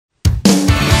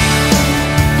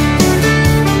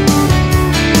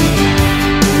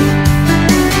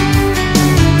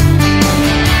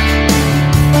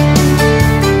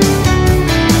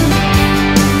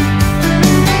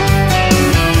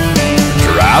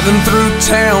Driving through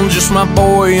town, just my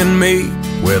boy and me,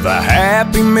 with a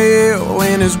Happy Meal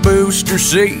in his booster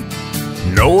seat,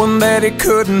 knowing that he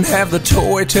couldn't have the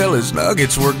toy till his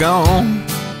nuggets were gone.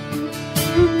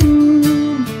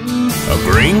 A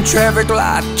green traffic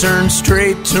light turned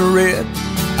straight to red.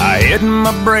 I hit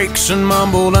my brakes and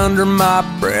mumbled under my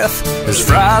breath as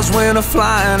fries went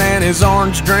a-flying and his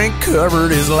orange drink covered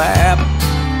his lap.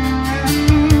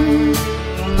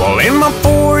 Well, in my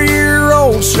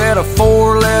 4-year-old said a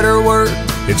 4-letter word.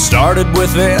 It started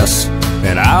with S,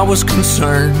 and I was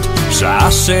concerned. So I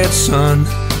said, son,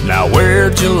 now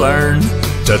where'd you learn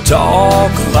to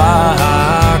talk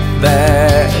like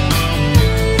that?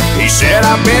 He said,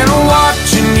 I've been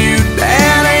watching you,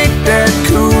 Dad, ain't that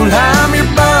cool? I'm your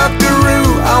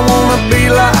buckaroo, I wanna be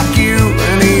like you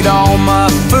and eat all my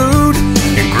food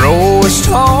and grow as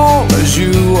tall as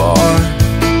you are.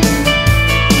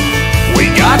 We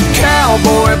got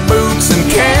cowboy boots and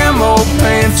camo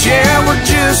pants, yeah, we're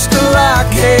just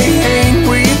alike, hey, ain't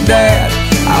we, Dad?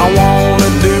 I wanna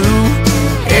do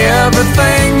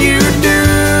everything you do,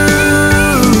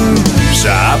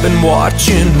 so I've been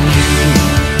watching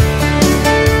you.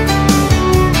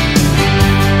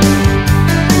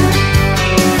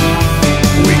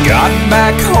 Got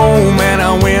back home and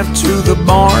I went to the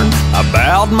barn. I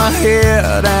bowed my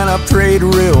head and I prayed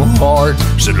real hard.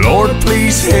 Said, Lord,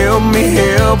 please help me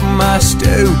help my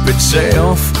stupid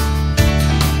self.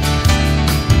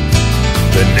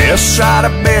 Then this side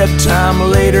of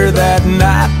bedtime later that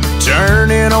night,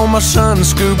 turning on my son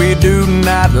Scooby-Doo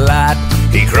nightlight.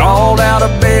 He crawled out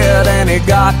of bed and he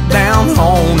got down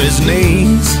on his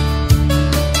knees.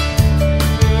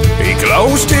 He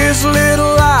closed his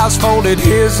little eyes, folded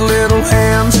his little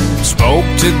hands, spoke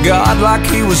to God like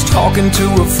he was talking to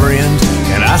a friend.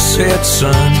 And I said,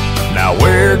 son, now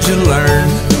where'd you learn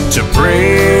to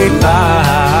pray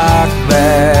like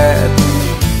that?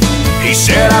 He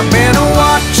said, I've been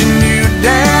watching you,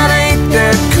 Dad, ain't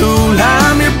that cool?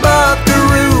 I'm your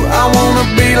buckaroo, I wanna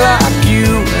be like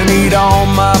you and eat all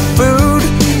my food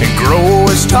and grow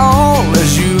as tall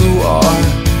as you are.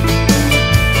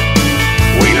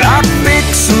 We like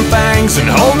fixing things and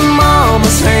holding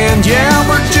Mama's hand, yeah,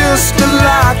 we're just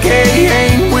alike, hey,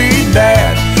 ain't we,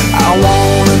 Dad? I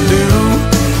wanna do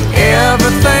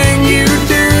everything you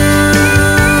do,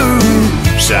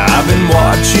 so I've been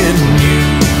watching you.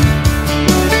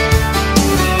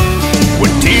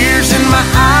 With tears in my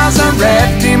eyes, I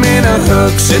wrapped him in a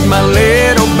hug, said my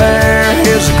little bear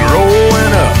is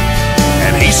growing up.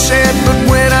 And he said, but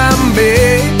when I'm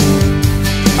big,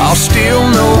 I'll still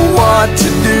know what to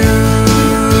do.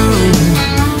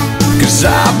 'Cause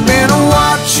I've been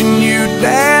watching you,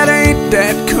 Dad, ain't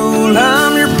that cool?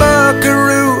 I'm your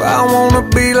buckaroo, I wanna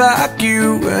be like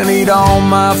you and eat all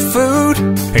my food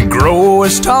and grow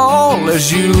as tall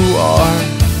as you are.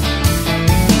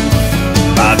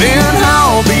 By then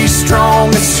I'll be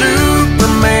strong as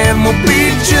Superman, we'll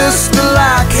be just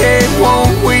alike, hey,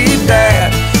 won't we,